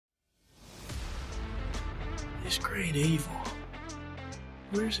This great evil,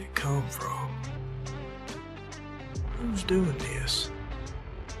 where's it come from? Who's doing this?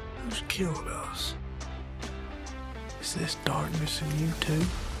 Who's killing us? Is this darkness in you too?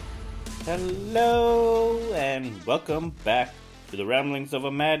 Hello and welcome back to the Ramblings of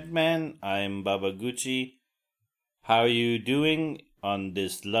a Madman. I'm Baba Gucci. How are you doing on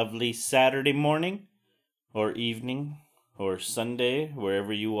this lovely Saturday morning or evening or Sunday,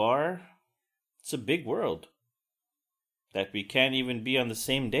 wherever you are? It's a big world that we can't even be on the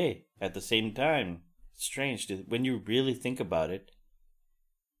same day at the same time. It's strange when you really think about it.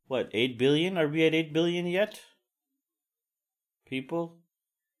 What, 8 billion? Are we at 8 billion yet? People?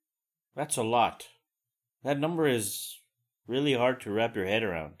 That's a lot. That number is really hard to wrap your head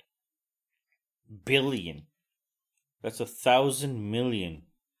around. Billion. That's 1,000 million.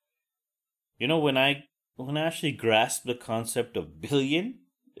 You know, when I actually grasped the concept of billion,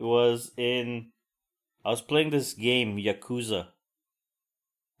 it was I was playing this game, Yakuza.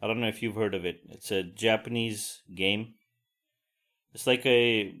 I don't know if you've heard of it. It's a Japanese game. It's like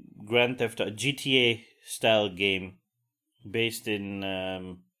a Grand Theft Auto, GTA style game based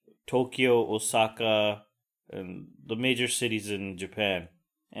in Tokyo, Osaka, and the major cities in Japan.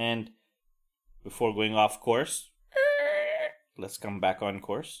 And before going off course, let's come back on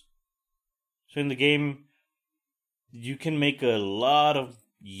course. So in the game, you can make a lot of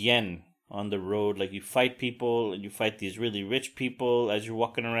yen on the road. Like, you fight people, and you fight these really rich people as you're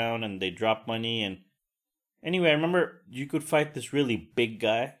walking around, and they drop money. And anyway, I remember you could fight this really big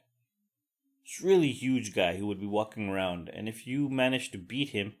guy. This really huge guy who would be walking around. And if you managed to beat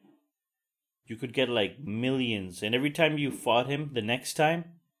him, you could get like millions. And every time you fought him, the next time,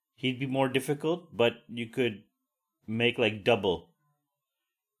 he'd be more difficult, but you could make like double.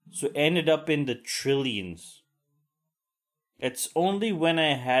 So it ended up in the trillions. It's only when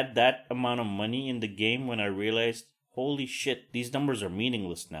I had that amount of money in the game when I realized, holy shit, these numbers are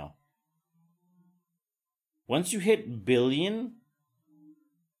meaningless now. Once you hit billion,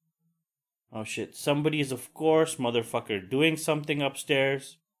 oh shit, somebody is of course, motherfucker, doing something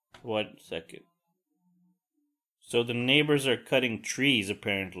upstairs. 1 second. So the neighbors are cutting trees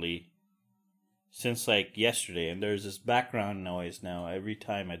apparently since like yesterday, and there's this background noise now every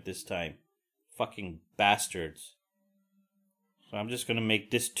time at this time. Fucking bastards. So I'm just gonna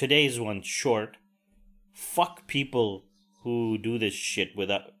make today's one short. Fuck people who do this shit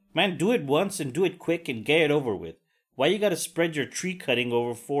without... Man, do it once and do it quick and get it over with. Why you gotta spread your tree cutting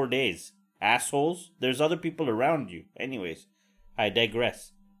over 4 days? Assholes. There's other people around you. Anyways, I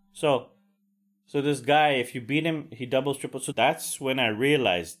digress. So this guy, if you beat him, he doubles, triples. So that's when I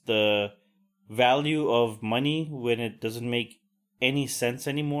realized the value of money when it doesn't make any sense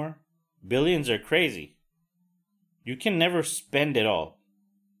anymore. Billions are crazy. You can never spend it all.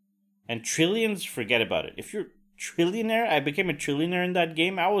 And trillions, forget about it. If you're trillionaire, I became a trillionaire in that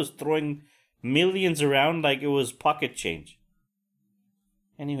game. I was throwing millions around like it was pocket change.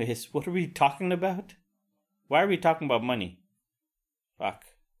 Anyways, what are we talking about? Why are we talking about money? Fuck.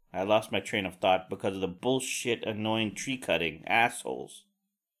 I lost my train of thought because of the bullshit, annoying tree cutting. Assholes.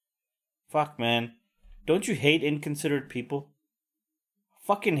 Fuck, man. Don't you hate inconsiderate people?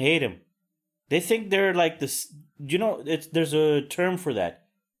 Fucking hate them. They think they're like this. You know, there's a term for that.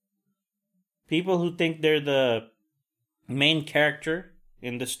 People who think they're the main character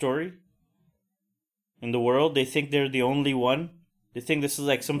in the story, in the world, they think they're the only one. They think this is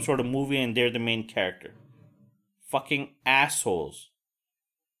like some sort of movie and they're the main character. Fucking assholes.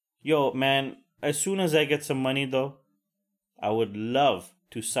 Yo, man, as soon as I get some money though, I would love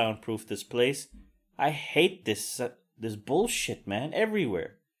to soundproof this place. I hate this bullshit, man,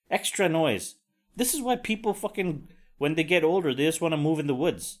 everywhere. Extra noise. This is why people fucking, when they get older, they just want to move in the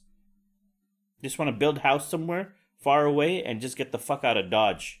woods. They just want to build a house somewhere far away and just get the fuck out of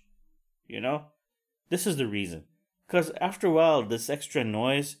Dodge. You know? This is the reason. Because after a while, this extra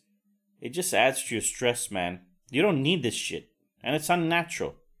noise, it just adds to your stress, man. You don't need this shit. And it's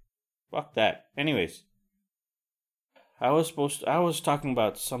unnatural. Fuck that. Anyways. I was talking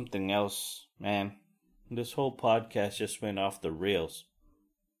about something else, man. This whole podcast just went off the rails.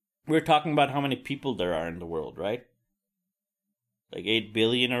 We're talking about how many people there are in the world, right? Like 8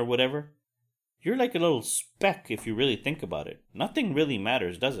 billion or whatever. You're like a little speck if you really think about it. Nothing really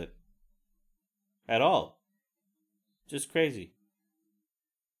matters, does it? At all. Just crazy.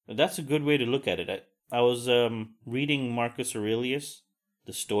 But that's a good way to look at it. I was reading Marcus Aurelius,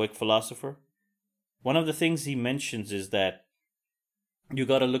 the Stoic philosopher. One of the things he mentions is that you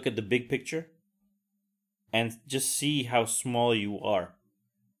got to look at the big picture and just see how small you are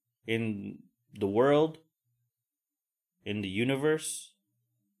in the world, in the universe.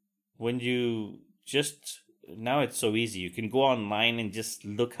 When you just now it's so easy. You can go online and just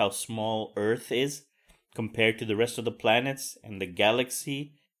look how small Earth is compared to the rest of the planets and the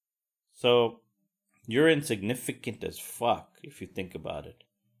galaxy. So you're insignificant as fuck if you think about it.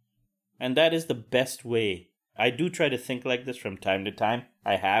 And that is the best way. I do try to think like this from time to time.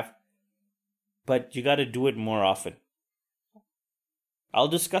 I have. But you got to do it more often. I'll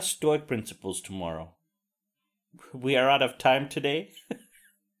discuss Stoic principles tomorrow. We are out of time today.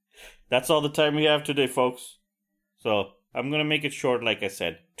 That's all the time we have today, folks. So I'm going to make it short, like I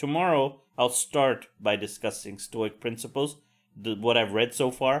said. Tomorrow, I'll start by discussing Stoic principles, what I've read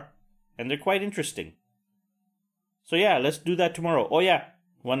so far, and they're quite interesting. So yeah, let's do that tomorrow. Oh yeah,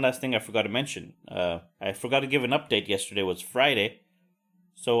 one last thing I forgot to mention. I forgot to give an update. Yesterday was Friday.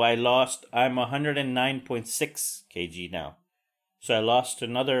 So I'm 109.6 kg now. So I lost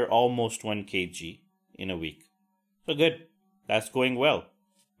another almost 1 kg in a week. So good. That's going well.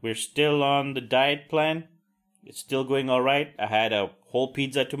 We're still on the diet plan. It's still going all right. I had a whole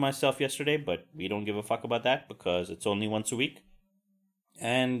pizza to myself yesterday, but we don't give a fuck about that because it's only once a week.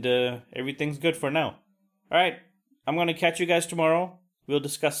 And everything's good for now. All right. I'm going to catch you guys tomorrow. We'll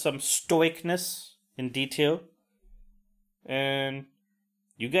discuss some stoicness in detail. And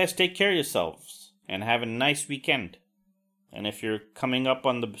you guys take care of yourselves and have a nice weekend. And if you're coming up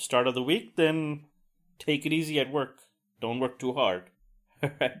on the start of the week, then take it easy at work. Don't work too hard.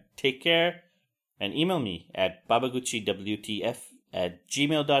 Take care and email me at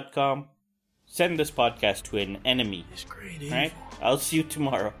babaguchiwtf@gmail.com. Send this podcast to an enemy. It's great. Right? I'll see you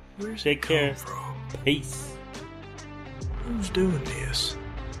tomorrow. Where's Take it care. come from? Peace. Who's doing this?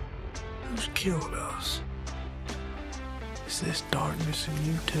 Who's killed us? Is this darkness in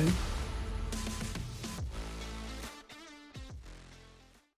you too?